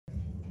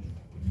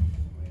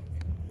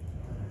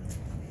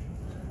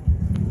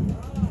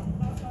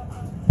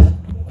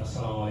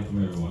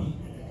alaikum everyone.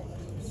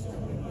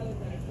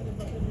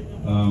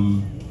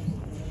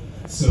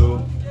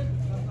 So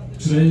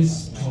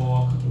today's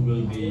talk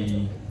will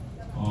be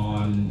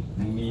on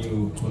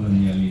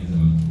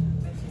neocolonialism.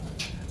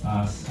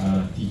 As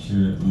our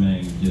teacher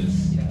Meg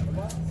just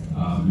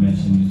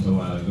mentioned it a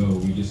while ago,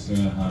 we're just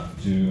going to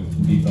have to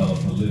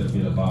develop a little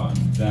bit about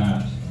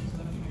that,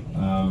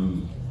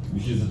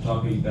 which is a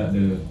topic that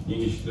the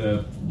English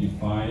club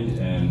defined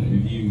and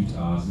reviewed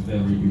as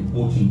very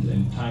important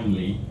and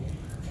timely,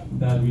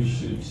 that we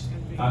should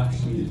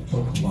actually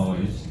talk about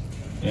it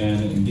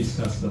and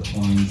discuss the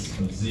points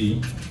of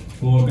Z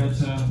for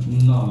better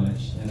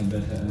knowledge and a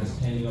better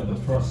understanding of the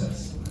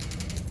process.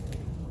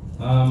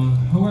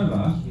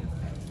 However,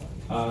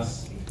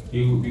 as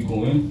it will be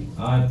going,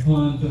 I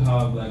plan to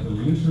have like a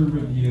little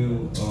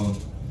review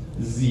of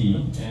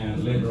Z,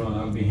 and later on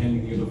I'll be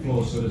handing you the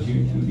floor so that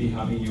you will be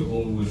having your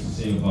own words to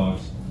say about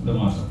the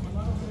matter.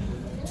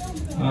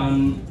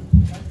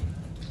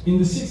 In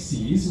the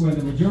 60s, when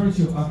the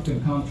majority of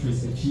African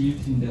countries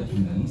achieved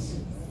independence,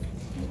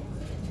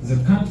 the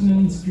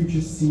continent's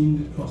future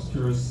seemed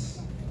prosperous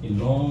in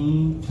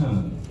long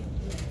term.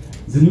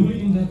 The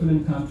newly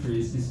independent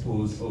countries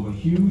disposed of a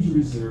huge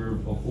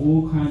reserve of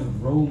all kinds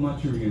of raw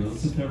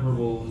materials,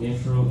 favorable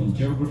natural and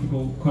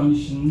geographical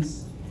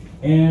conditions,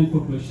 and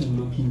population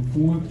looking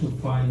forward to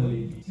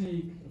finally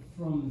take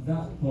from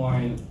that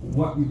point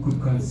what we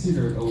could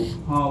consider or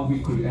how we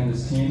could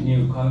understand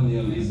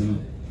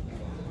neocolonialism.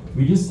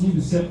 We just need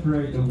to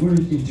separate the word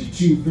into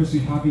two. First,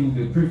 we're having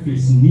the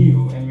prefix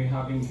neo, and we're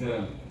having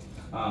the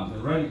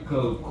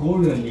radical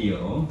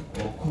colonial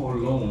or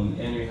colon,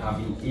 and we're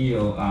having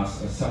 "il"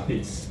 as a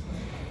suffix.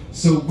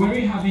 So when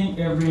we're having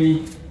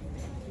every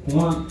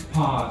one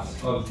part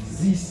of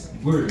this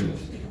word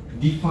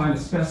defined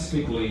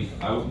specifically,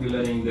 I would be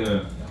letting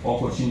the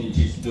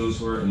opportunity to those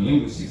who are in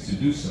linguistics to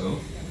do so.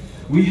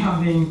 We're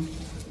having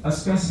a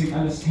specific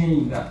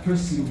understanding that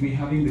firstly we're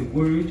having the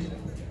word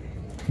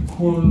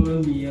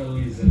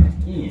colonialism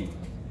in.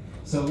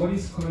 So what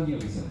is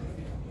colonialism?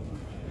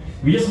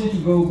 We just need to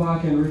go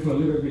back and refer a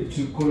little bit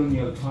to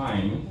colonial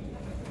time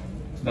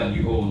that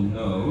you all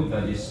know,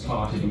 that it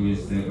started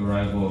with the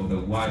arrival of the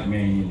white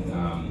men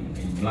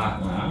in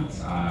black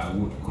lands. I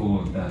would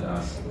call that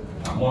as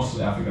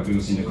mostly Africa,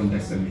 because in the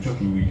context that we're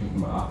talking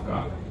about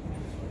Africa.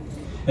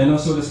 And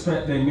also the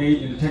spread they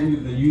made in the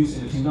technique they used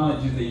and the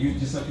technology they used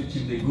just to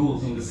achieve their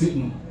goals in the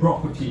certain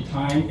property,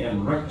 time,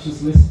 and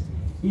righteousness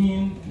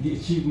in the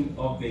achievement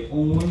of their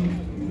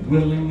own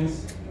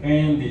willingness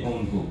and their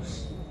own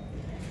goals.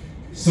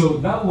 So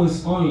that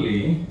was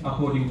only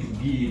according to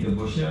Guy de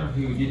Beauchère,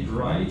 who did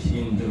write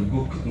in the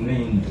book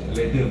named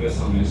Les Deux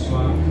Versants de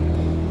l'Histoire.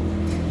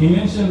 He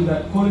mentioned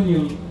that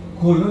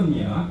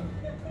colonia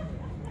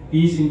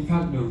is in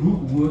fact the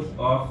root word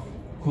of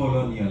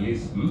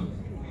colonialism,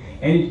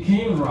 and it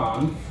came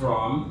around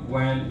from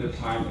when the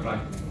time, like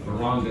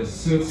around the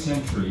 3rd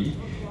century,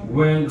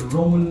 when the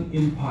Roman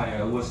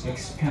Empire was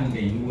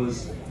expanding,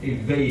 was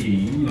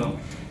invading,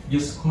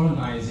 just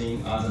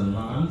colonizing other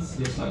lands,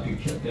 just like to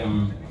keep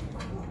them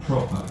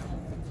proper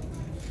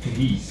to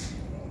these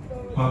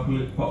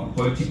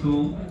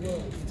political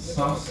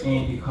stuff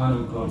and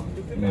economical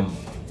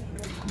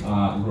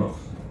growth.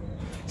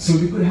 So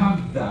we could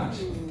have that,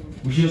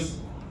 which is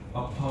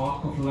a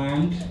park of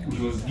land which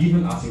was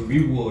given as a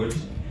reward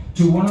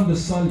to one of the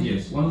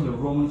soldiers, one of the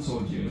Roman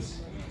soldiers,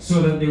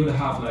 so that they would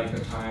have like a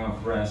time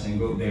of rest and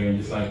go there and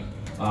just like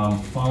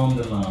farm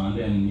the land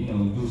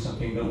and do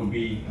something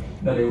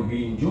that they would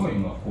be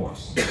enjoying, of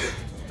course.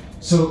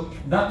 So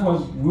that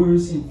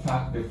was in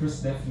fact the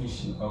first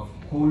definition of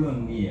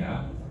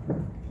colonia,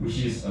 which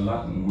is a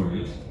Latin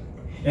word.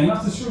 And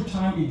after short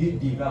time it did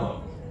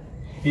develop.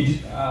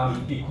 It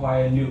did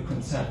acquire new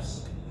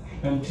concepts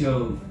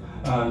until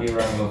the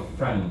arrival of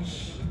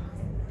French,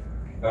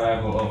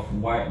 arrival of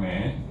white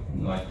men,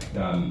 like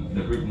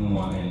the Britain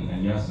one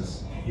and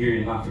justice here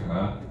in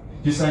Africa,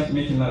 just like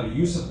making another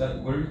use of that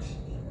word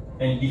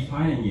and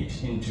defining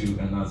it into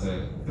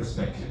another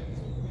perspective,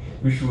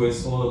 which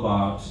was all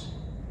about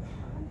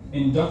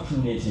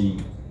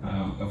indoctrinating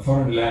a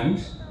foreign land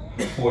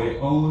for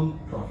their own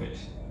profit,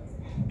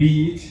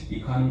 be it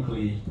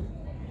economically,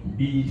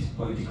 be it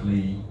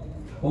politically,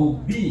 or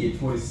be it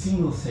for the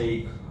single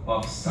sake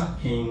of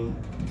sucking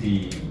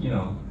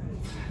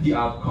the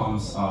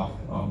outcomes of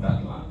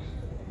that land.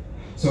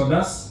 So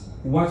that's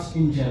what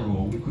in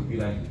general we could be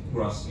like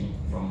grasping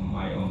from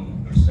my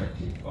own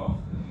perspective of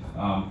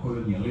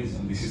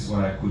colonialism. This is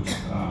what I could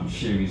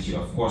share with you.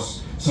 Of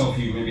course, some of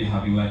you may be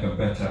having like a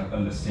better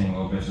understanding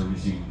or better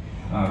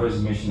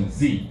resumation of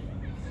Z.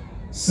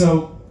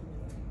 So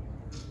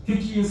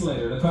 50 years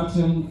later, the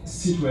continent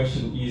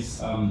situation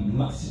is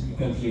not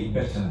significantly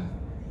better,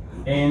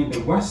 and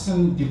the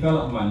Western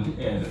development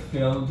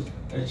failed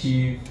to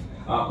achieve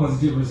a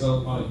positive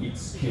result on a big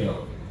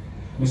scale.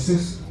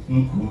 Mr.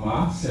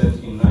 Nkrumah said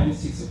in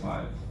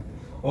 1965,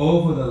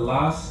 over the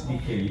last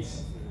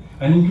decades,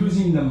 an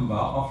increasing number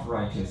of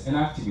writers and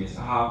activists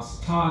have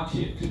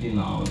started to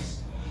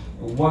denounce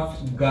what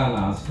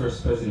Ghana's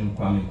first president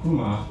Kwame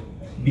Nkrumah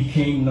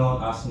became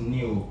known as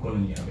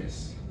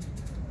neocolonialists.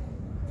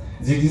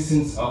 The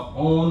existence of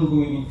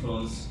ongoing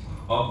influence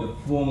of the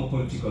former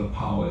political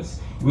powers,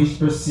 which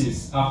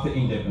persists after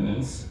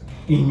independence,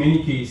 in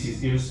many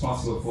cases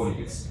irresponsible for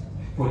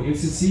the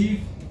excessive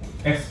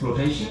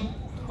exploitation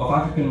of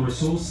African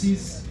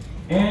resources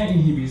and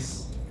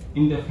inhibits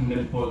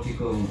independent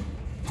political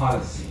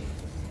policy.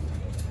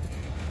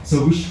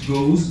 So which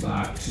goes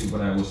back to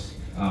what I was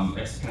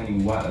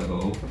explaining a while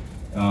ago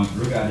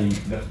regarding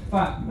the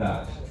fact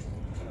that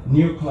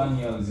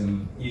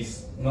neocolonialism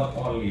is not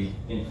only,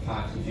 in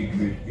fact, if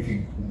you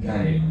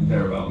get it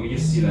very well, we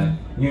just see that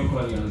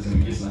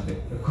neocolonialism is like a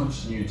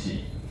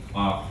continuity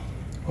of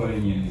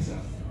colonialism.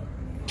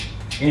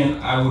 And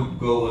I would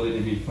go a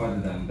little bit further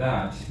than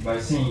that by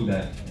saying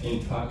that,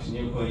 in fact,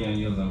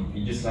 neocolonialism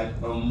is just like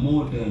a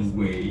modern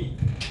way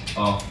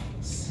of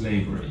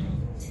slavery.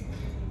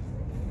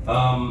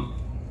 To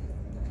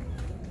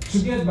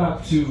get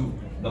back to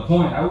the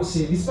point, I would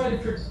say,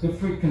 despite the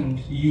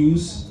frequent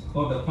use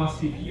of the past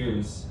 50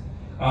 years,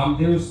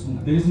 there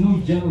is no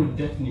general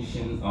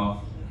definition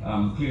of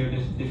clear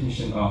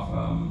definition of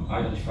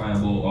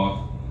identifiable of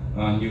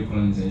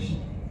neocolonization.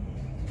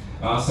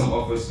 Some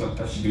authors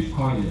attribute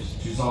coinage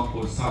to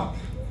Jean-Paul Sartre,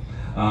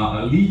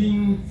 a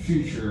leading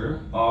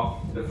figure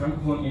of the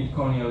Francophone and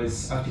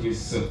colonialist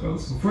activist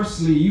circles, who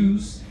firstly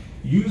used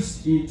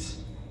it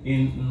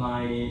in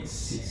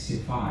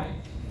 1965.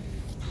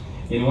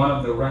 In one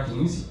of the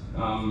writings,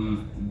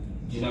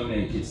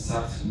 denominated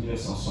Sartre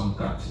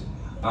 1964,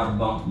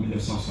 Arban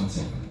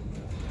 1965,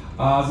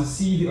 as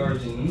the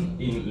origin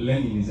in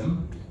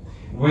Leninism,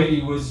 where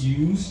it was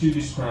used to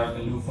describe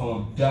a new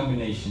form of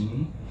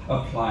domination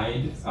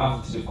applied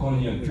after the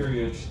colonial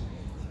period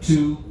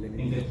to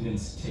independent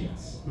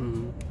states.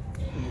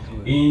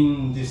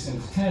 In this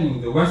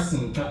understanding, the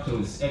Western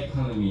capitalist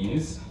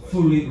economies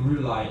fully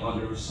rely on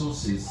the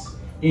resources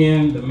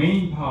and the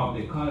main power of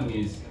the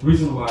economies,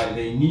 reason why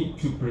they need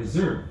to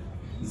preserve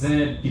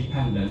their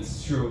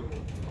dependence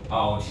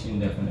throughout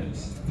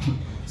independence.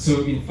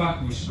 So in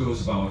fact, which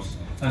goes about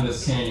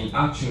understanding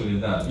actually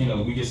that,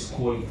 we just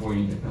calling for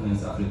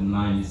independence after the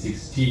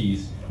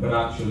 1960s, but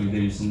actually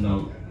there is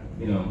no,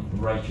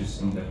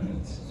 righteous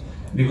independence.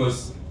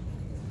 Because,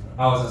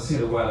 as I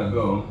said a while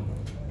ago,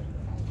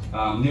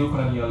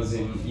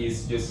 neocolonialism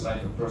is just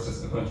like a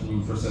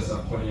continuing process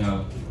of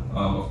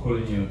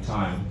colonial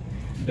time.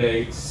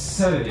 They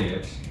started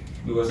it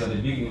because at the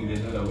beginning they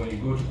know that when you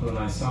go to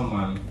colonize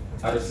someone,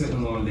 at a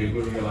certain moment they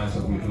will realize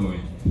what we're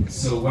doing.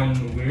 So when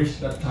we reach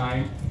that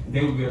time,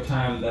 there will be a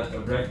time that a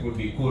break will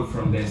be called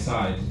from their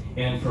side,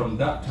 and from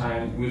that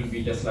time we'll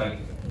be just like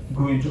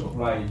going to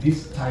apply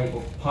this type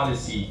of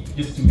policy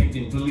just to make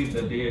them believe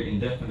that they are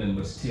independent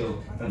but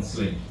still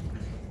enslaved.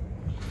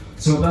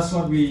 So that's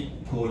what we're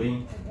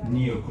calling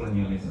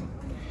neocolonialism.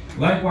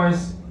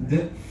 Likewise,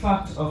 the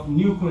fact of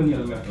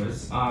neocolonial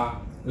methods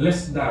are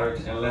less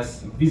direct and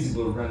less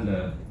visible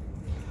rendered.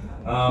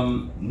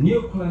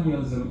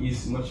 Neocolonialism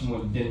is much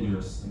more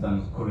dangerous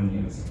than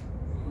colonialism,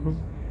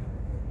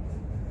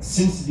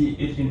 since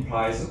it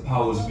implies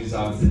powers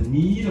without the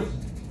need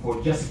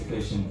for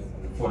justification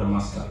for the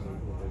master.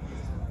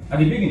 At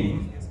the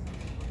beginning,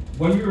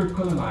 when we were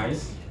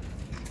colonized,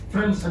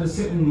 French at a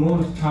certain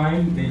moment of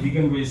time, they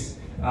began with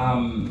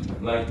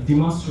like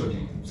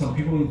demonstrating. Some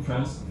people in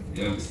France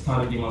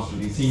started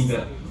demonstrating, saying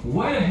that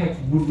why the heck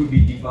would we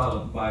be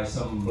developed by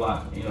some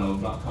black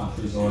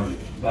countries or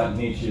black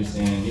natures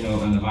and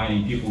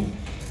undermining people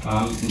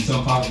in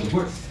some part of the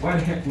world? Why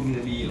the heck would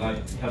we be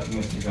like helping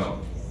us develop?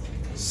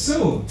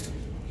 So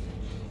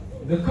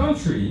the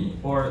country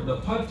or the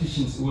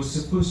politicians were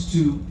supposed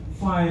to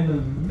find a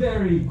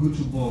very good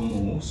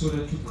move so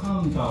that to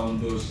calm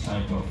down those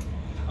type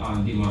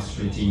of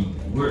demonstrating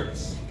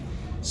words.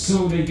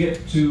 So they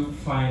get to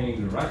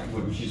finding the right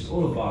word, which is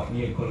all about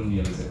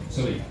neocolonialism.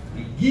 So they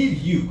give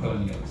you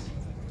colonialism.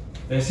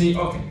 They say,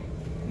 okay,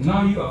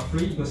 now you are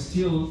free, but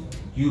still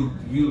you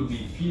will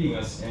be feeding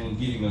us and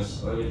giving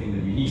us everything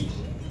that we need.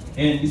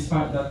 And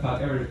despite that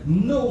part error,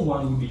 no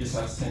one will be just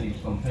like standing to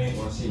complain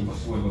or saying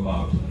whatsoever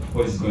about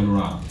what is going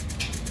wrong.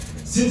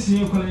 Since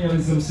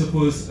neocolonialism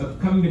supposes a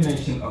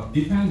combination of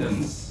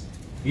dependence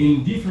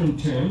in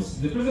different terms,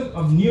 the presence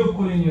of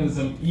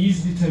neocolonialism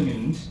is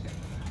determined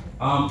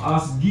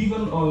as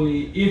given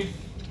only if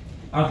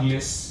at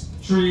least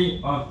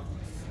three of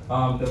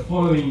the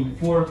following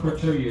four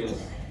criteria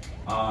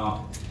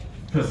are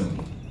present.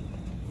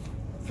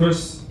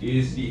 First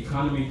is the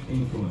economic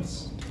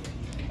influence.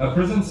 A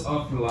presence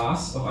of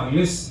loss of at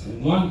least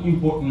one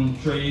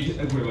important trade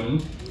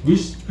agreement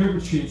which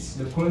perpetuates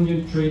the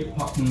colonial trade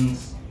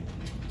patterns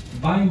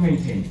by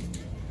maintaining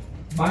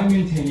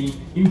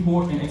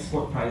import and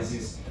export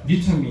prices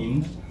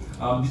determined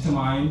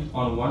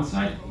on one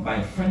side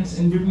by France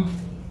and Britain.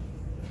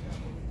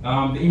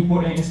 The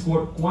import and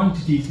export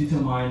quantities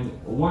determined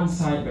one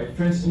side by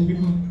France and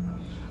Britain.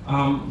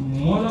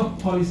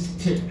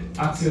 Monopolistic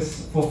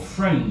access for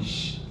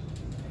French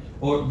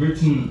or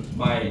Britain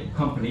by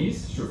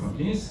companies, through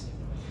companies.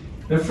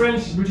 The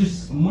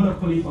French-British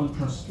monopoly on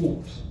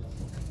transport.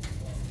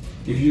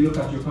 If you look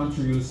at your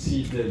country, you'll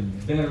see the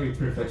very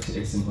perfect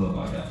example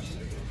about that.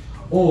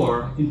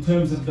 Or in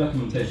terms of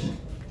documentation,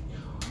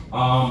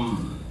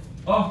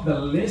 of the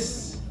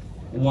list,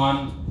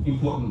 one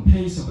important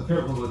case of a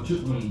favorable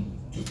treatment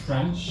to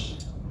French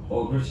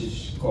or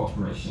British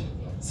cooperation,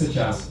 such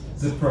as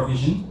the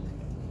provision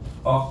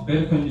of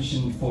better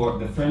conditions for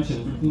the French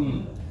and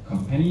Britain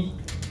company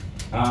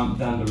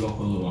than the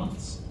local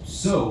ones.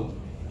 So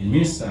it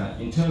means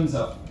that in terms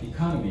of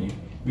economy,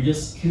 we're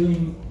just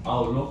killing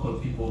our local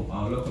people,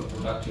 our local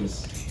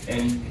producers,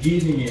 and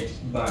giving it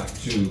back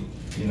to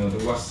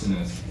the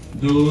Westerners.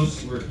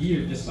 Those were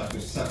here just like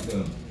to suck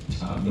the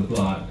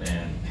blood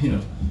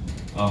and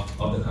of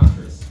the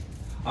countries.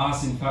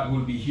 As in fact,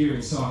 we'll be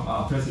hearing some of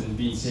our president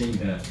being saying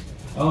that,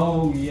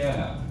 oh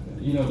yeah,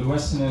 the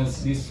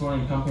Westerners, these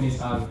foreign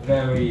companies are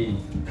very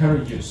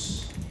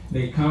courageous.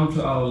 They come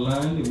to our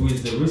land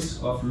with the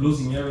risk of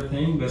losing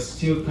everything, but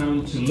still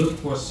coming to look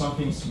for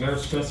something very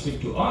specific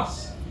to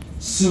us.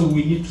 So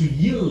we need to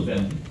yield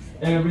them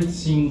every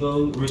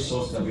single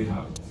resource that we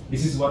have.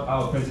 This is what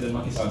our President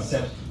Macky Sall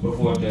said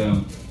before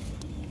the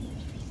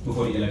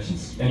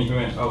elections, and he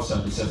went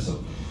outside to say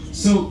so.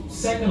 So,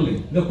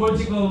 secondly, the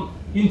political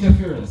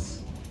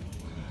interference,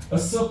 a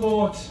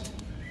support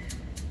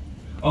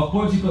of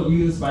political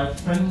views by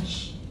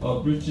French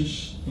or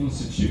British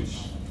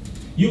institutes.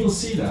 You will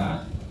see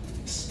that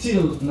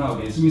still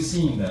nowadays we're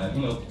seeing that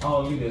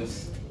our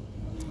leaders,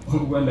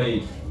 when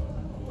they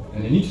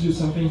need to do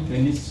something,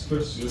 they need to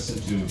first listen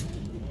to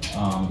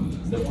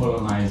the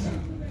colonizer.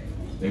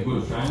 They go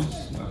to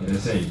France, okay, they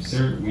say,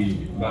 sir, we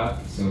back,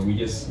 so we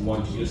just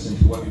want to listen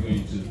to what you're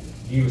going to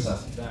give us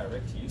as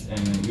directives, and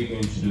then we're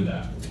going to do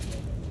that.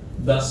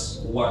 That's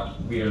what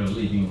we are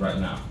living right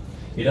now.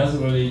 It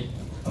doesn't really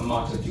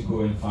matter to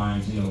go and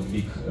find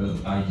big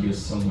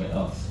ideas somewhere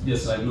else.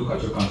 Just like look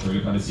at your country,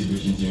 look at the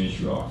situations in which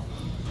you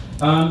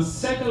are.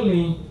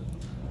 Secondly,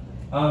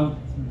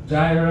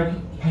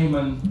 direct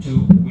payment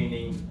to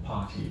winning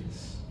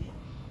parties.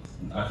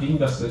 I think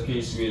that's the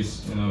case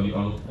with the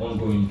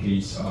ongoing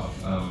case of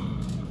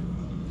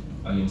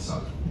Alien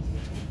Sal.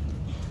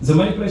 The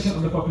manipulation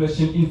of the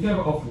population in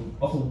favor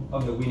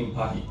of the winning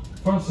party.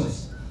 For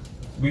instance,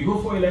 we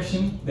go for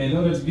election, they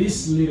know that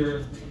this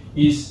leader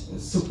is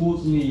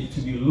supposedly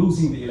to be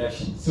losing the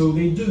election. So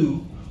they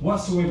do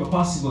whatsoever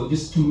possible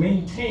just to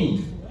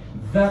maintain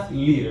that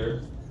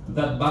leader,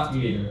 that bad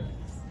leader,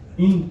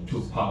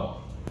 into power,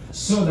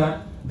 so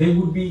that they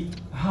would be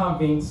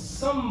having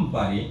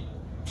somebody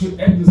to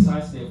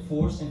exercise their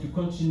force and to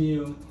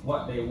continue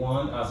what they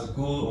want as a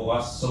goal or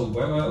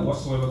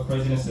whatsoever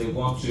presidents they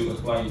want to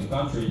apply in the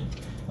country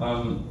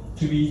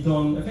to be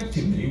done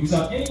effectively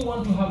without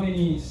anyone to have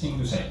anything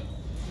to say.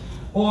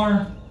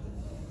 Or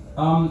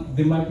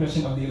the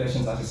manipulation of the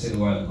elections, as I said a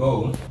while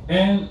ago.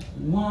 And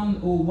one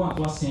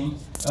last thing,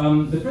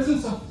 the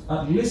presence of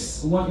at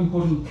least one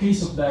important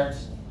case of that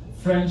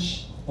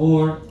French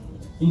or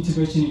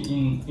intervention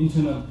in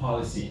internal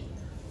policy,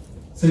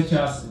 such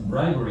as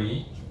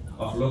bribery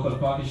of local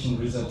politicians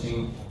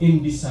resulting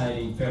in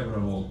deciding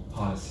favorable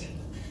policy.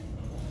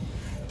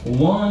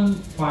 One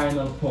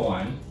final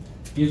point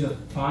is a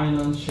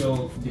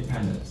financial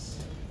dependence.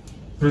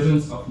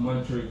 Presence of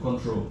monetary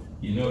control,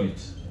 you know it,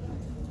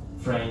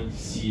 franc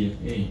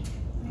CFA.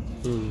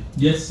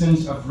 The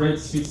exchange of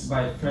rates fixed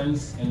by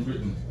France and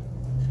Britain.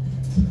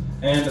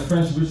 And the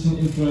French-British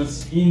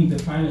influence in the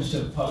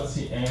financial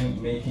policy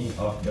and making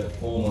of the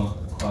former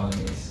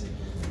colonies.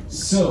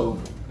 So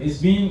it's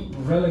being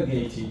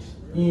relegated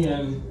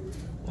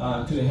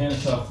to the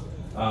hands of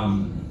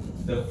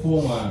the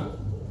former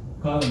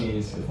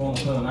colonies, the former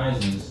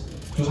colonizers,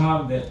 to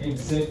have the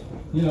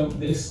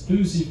the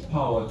exclusive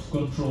power to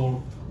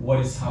control what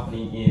is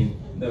happening in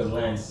the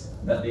lands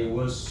that they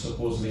were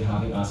supposedly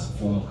having as a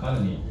former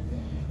colony.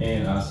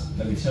 And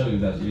let me tell you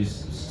that it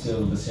is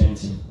still the same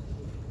thing.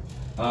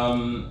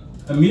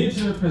 A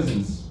military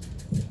presence.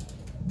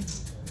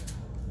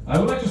 I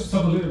would like to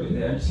stop a little bit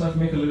there and just like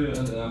make a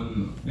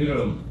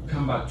little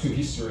comeback to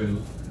history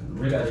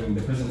regarding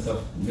the presence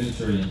of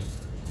military,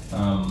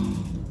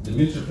 the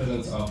military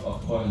presence of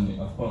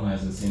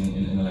colonizers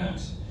in the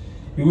land.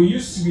 It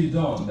used to be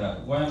done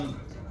that when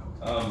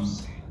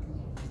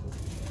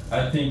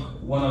I think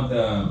one of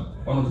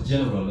the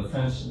general, the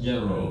French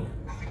general,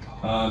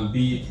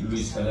 be it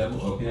Louis Philippe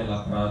or Pierre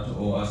Laprade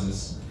or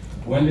others,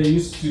 when they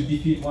used to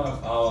defeat one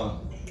of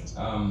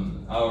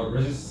our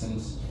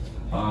resistance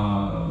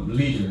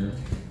leader,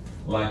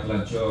 like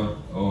Lajor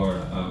or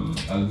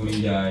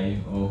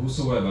Al-Gulindai or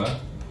whosoever,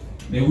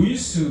 they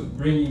used to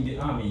bring in the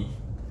army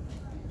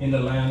in the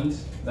land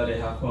that they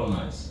have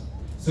colonized,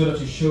 so that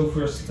to show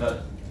first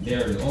that they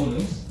are the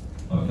owners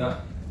of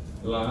that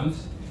land,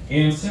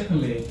 and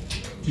secondly,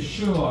 to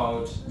show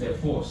out their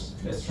force,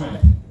 their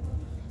strength.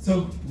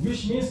 So,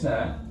 which means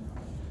that,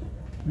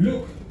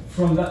 look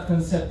from that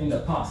concept in the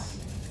past,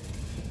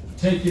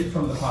 take it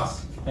from the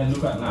past, and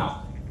look at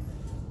now.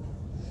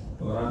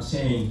 What I'm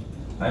saying,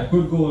 I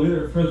could go a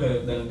little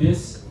further than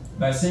this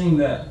by saying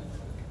that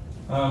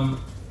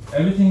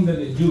everything that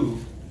they do,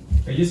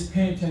 they just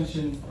pay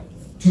attention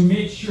to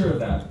make sure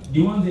that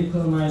the one they're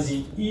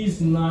colonizing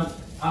is not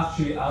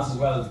actually as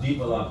well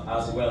developed,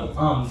 as well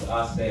armed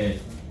as they're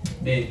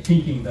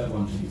thinking that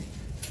one to be.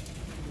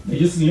 They're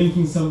just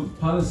linking some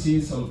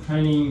policies, some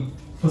training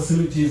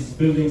facilities,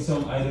 building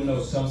some, I don't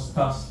know, some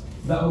stuff,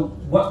 that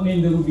what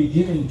name they will be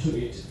given to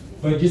it,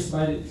 but just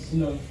by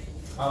the,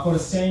 for the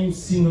same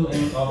single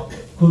aim of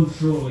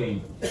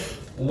controlling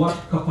what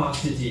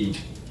capacity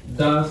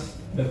does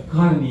the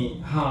colony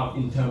have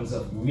in terms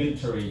of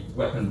military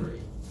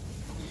weaponry,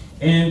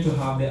 and to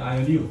have the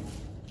IOU.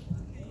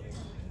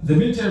 The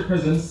military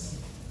presence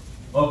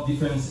of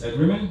defense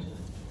agreement,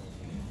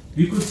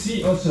 we could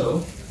see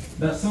also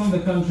that some of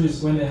the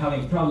countries, when they're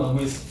having problem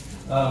with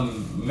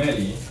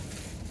Mali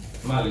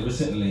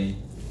recently,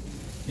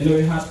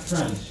 we had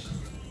French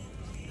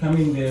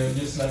coming there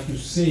just like to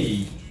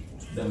save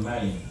the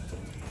Mali.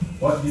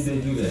 What did they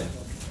do there?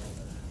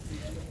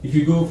 If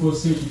you go for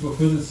searching for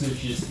further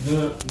searches,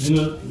 do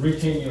not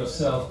retain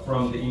yourself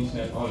from the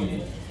internet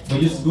only, but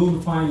just go to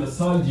find the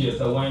soldiers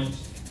that went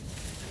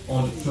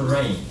on the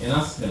terrain and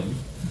ask them,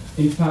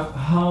 in fact,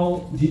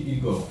 how did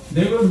it go?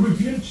 They will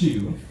reveal to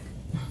you,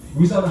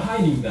 without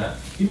hiding, that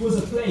it was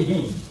a play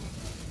game.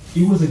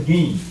 It was a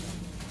game.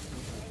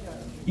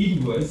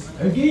 It was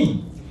a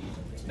game.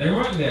 They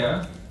weren't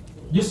there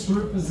just to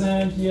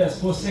represent,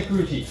 yes, for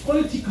security.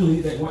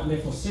 Politically, they weren't there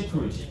for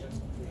security.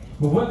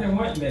 But when they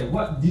went there,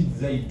 what did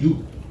they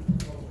do?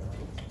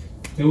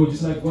 They were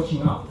just like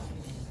watching out.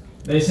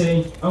 They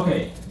say,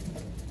 okay,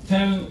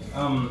 10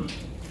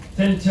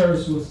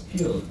 terrorists was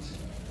killed,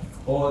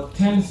 or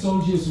 10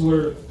 soldiers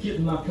were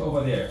kidnapped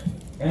over there.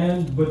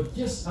 But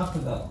just after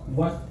that,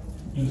 what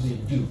do they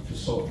do to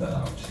sort that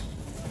out?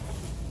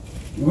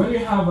 When you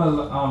have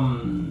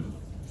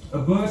a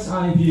bird's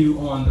eye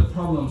view on the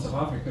problems of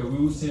Africa,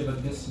 we would say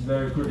that this is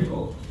very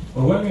critical.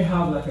 But when we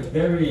have like a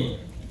very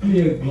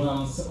clear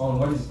glance on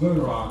what is going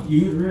on,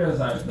 you would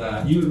realize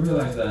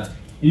that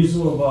it is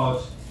all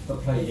about the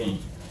play game,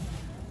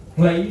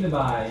 played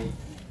by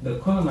the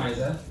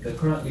colonizer, the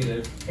current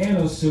leader, and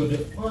also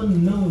the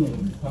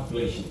unknown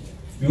population.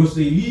 Because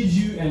they lead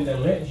you and they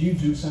let you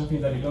do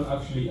something that you don't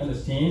actually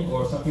understand,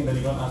 or something that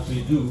you don't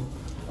actually do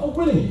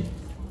willingly.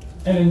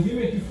 And then they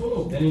make you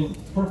follow. Then in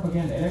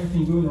propaganda and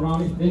everything going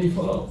around it, then you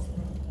follow.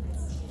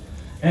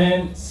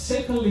 And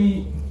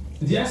secondly,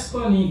 the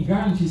ex-colony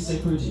guarantees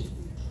security.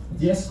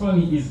 The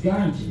ex-colony is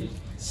guaranteed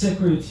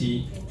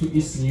security to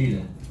its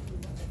leader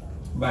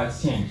by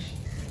exchange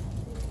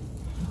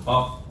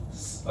of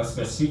a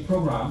specific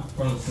program.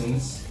 For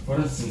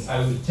instance, I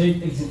will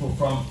take example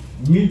from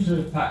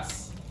military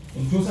pacts.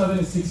 In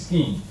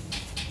 2016,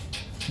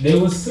 there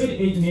were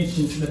 38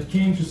 nations that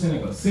came to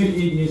Senegal,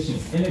 38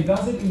 nations, and they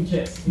gathered in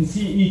checks in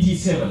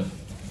CET7.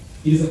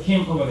 It is a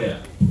camp over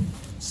there.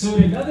 So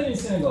they gathered in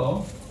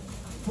Senegal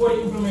for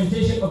the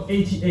implementation of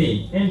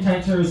ATA,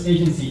 Anti-Terrorist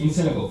Agency in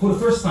Senegal, for the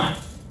first time.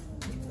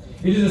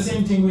 It is the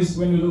same thing with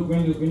when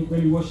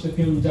you watch the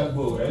film Jack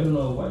Bow, I don't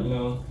know what,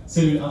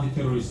 cellular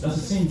anti-terrorist, that's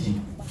the same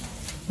thing.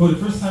 For the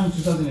first time in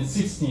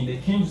 2016, they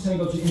came to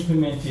Senegal to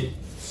implement it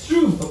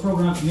through a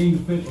program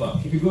named Flint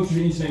Lock. If you go to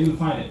the internet, you'll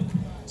find it.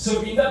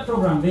 So in that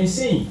program,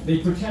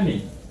 they're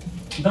pretending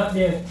that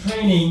they're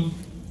training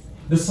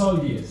the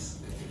soldiers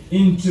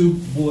into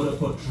border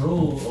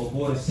patrol or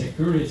border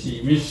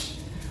security, which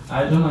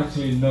I don't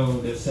actually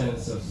know the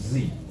sense of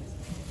Z.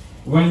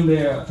 When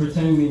they're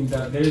pretending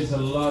that there is a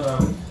lot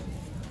of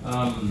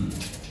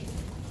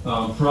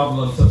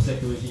problems of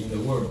security in the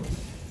world.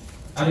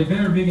 At the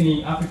very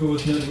beginning, Africa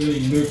was not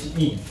really merged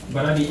in,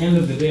 but at the end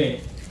of the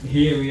day,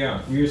 here we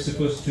are. We are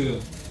supposed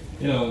to,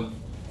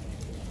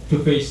 to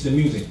face the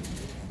music.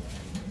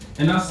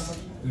 And that's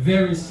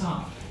very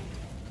sad,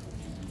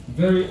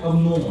 very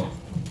abnormal.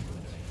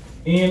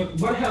 And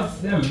what helps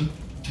them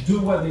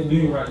do what they're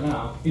doing right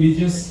now, it is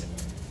just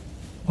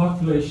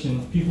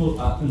population, people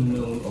are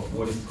unknown of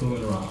what is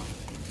going around.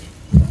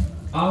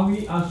 Are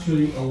we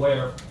actually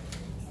aware of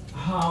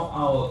how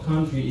our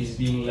country is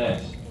being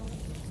led?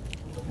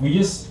 We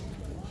just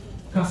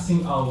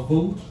casting our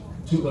vote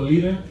to a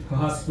leader who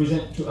has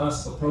presented to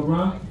us a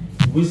program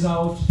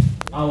without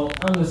our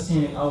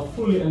understanding, our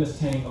fully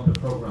understanding of the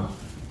program.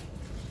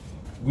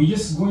 We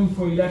just going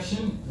for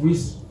election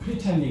with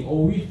pretending,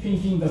 or we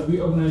thinking that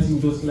we're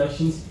organizing those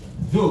elections,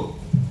 though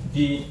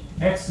the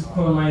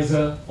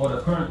ex-colonizer or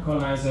the current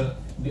colonizer,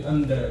 the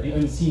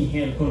unseen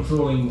hand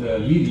controlling the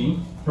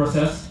leading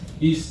process,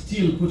 is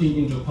still putting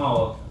into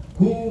power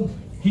who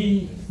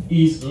he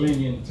is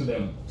lending to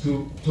them,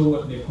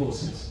 toward their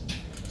causes.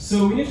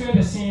 So we need to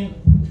understand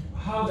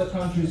how the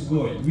country is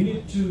going. We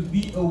need to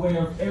be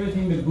aware of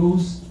everything that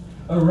goes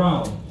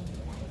around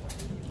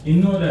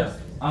in order,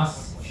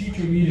 as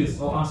future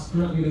leaders or as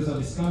current leaders of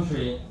this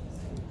country,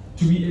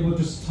 to be able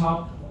to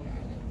stop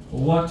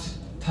what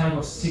type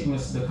of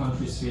sickness the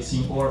country is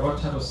facing, or what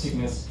type of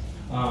sickness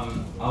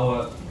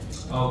our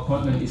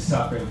continent is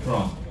suffering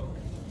from.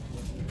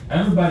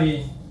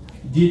 Everybody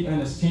did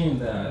understand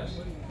that,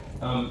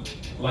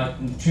 like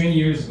 20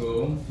 years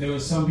ago, there were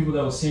some people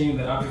that were saying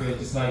that Africa is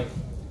just like,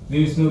 there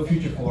is no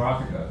future for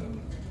Africa.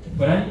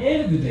 But at the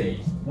end of the day,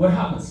 what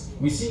happens?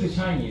 We see the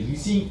Chinese, we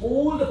see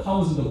all the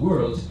powers of the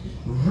world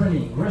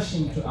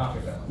rushing to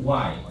Africa.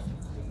 Why?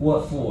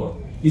 What for?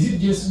 Is it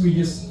just we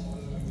just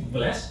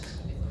blessed?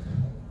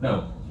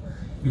 No,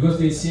 because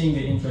they're seeing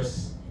the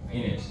interest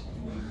in it.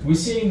 We're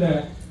seeing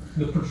that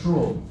the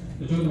petrol,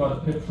 they're talking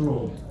about the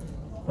petrol,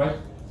 right?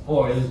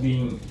 Oil is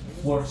being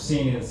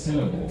foreseen in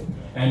Senegal,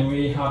 and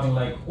we're having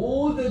like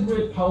all the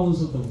great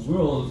powers of the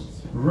world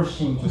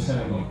rushing to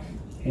Senegal.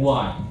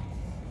 Why?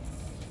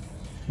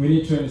 We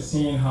need to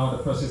understand how the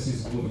process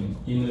is going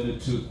in order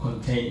to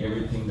contain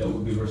everything that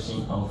will be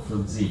rushing out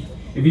from Z.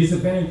 If it is a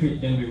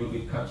benefit, then we will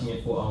be cutting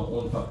it for our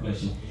own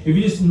population. If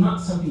it is not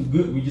something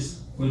good, we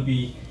just will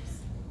be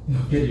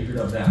getting rid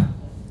of that.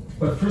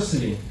 But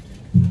firstly,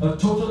 a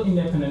total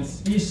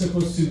independence is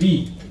supposed to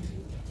be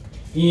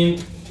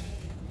in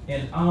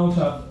and out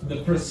of the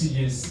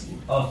procedures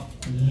of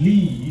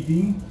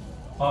leading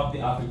of the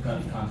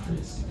African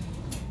countries.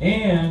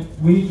 And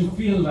we need to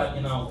feel that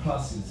in our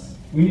classes.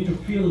 We need to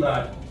feel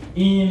that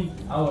in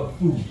our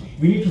food.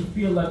 We need to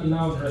feel that in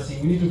our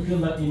dressing. We need to feel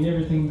that in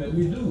everything that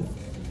we do.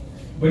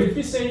 But if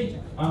we say,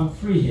 I'm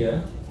free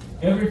here,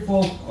 every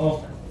 4th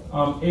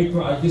of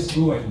April, I just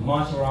go and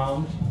march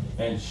around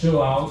and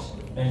show out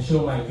and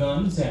show my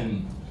guns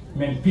and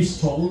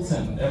pistols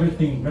and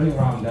everything running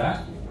around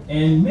that,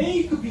 and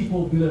make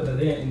people feel that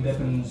they're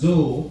independent.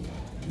 So,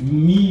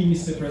 me,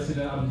 Mr.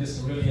 President, I'm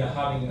just really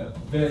having a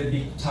very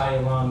big tie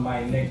around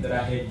my neck that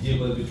I had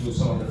jibbled to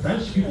some of the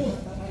French people.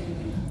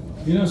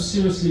 You know,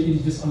 seriously, it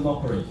is just a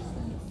mockery.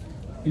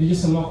 It is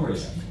just a mockery.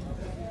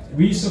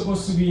 We're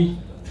supposed to be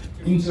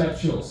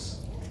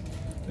intellectuals.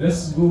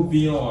 Let's go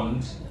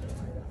beyond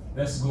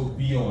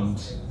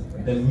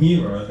the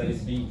mirror that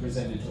is being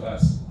presented to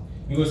us.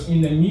 Because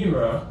in the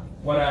mirror,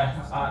 what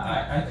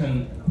I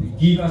can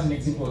give as an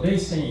example, they're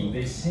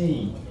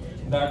saying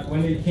that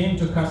when they came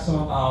to cut some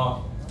of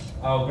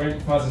our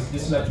grandfathers,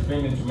 just like to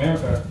bring them to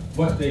America,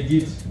 what they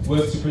did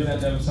was to present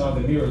them some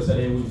of the mirrors that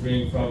they would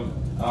bring from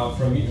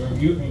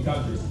European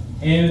countries,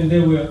 and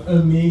they were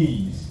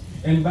amazed.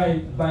 And by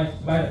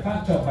the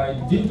fact of, by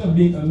dint of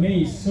being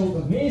amazed so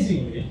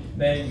amazingly,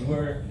 they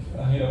were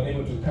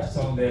able to catch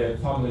some of their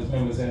family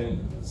members and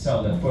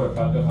sell them for the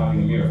fact of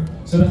having a mirror.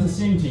 So that's the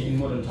same thing in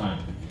modern time.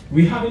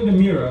 We're having the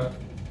mirror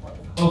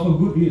of a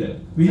good leader.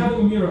 We're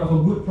having a mirror of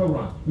a good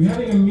program. We're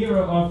having a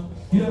mirror of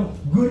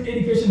good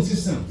education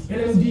system.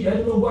 LMD, I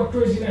don't know what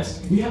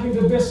craziness. We're having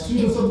the best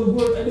students of the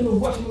world. I don't know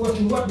what,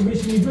 the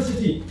best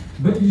university.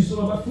 But it is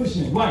all about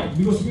foolishness. Why?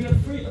 Because we're not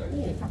free at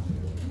all.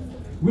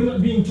 We're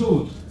not being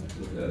told.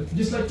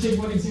 Just like take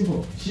one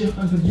example, Sheikh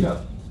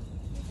Anta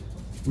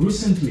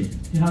recently,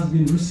 he has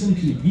been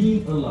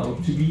being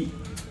allowed to be,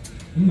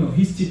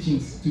 his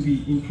teachings to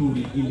be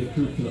included in the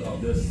curriculum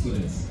of the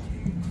students.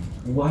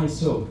 Why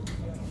so?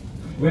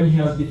 When he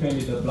has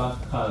defended the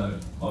black color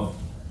of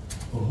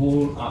the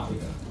whole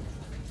Africa.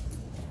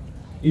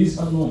 It is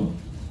abnormal.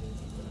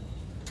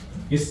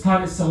 It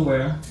started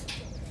somewhere.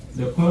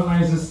 The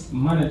colonizers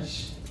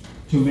managed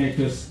to make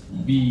us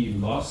be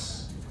lost,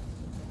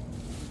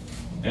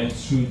 and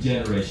through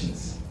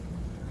generations.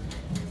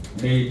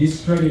 They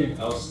discredited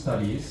our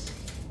studies,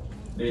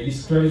 they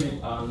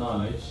discredited our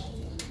knowledge,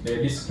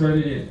 they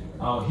discredited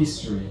our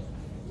history,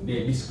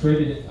 they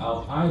discredited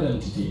our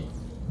identity,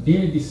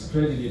 they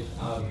discredited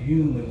our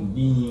human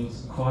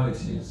beings'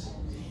 qualities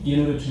in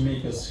order to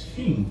make us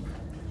think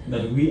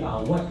that we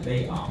are what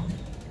they are,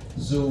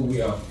 so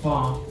we are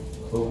far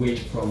away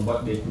from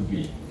what they could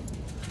be.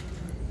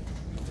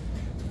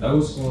 That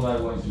was all I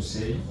wanted to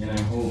say, and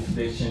I hope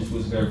the exchange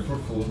was very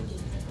fruitful.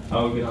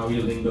 I will be now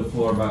yielding the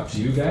floor back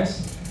to you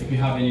guys. If you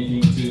have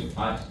anything to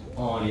add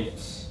on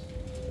it,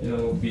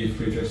 be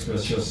free to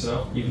express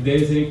yourself. If there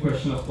is any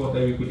question, of course,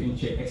 that we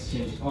could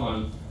exchange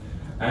on,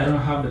 I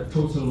don't have the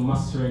total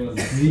mastering of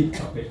the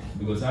topic,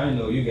 because I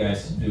know you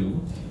guys do.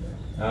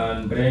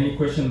 But any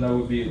question that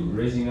will be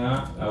raising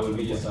up, I will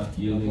be just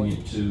yielding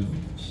it to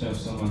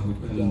someone who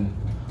can,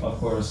 of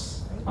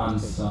course,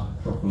 answer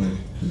properly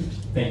to it.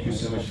 Thank you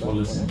so much for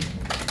listening.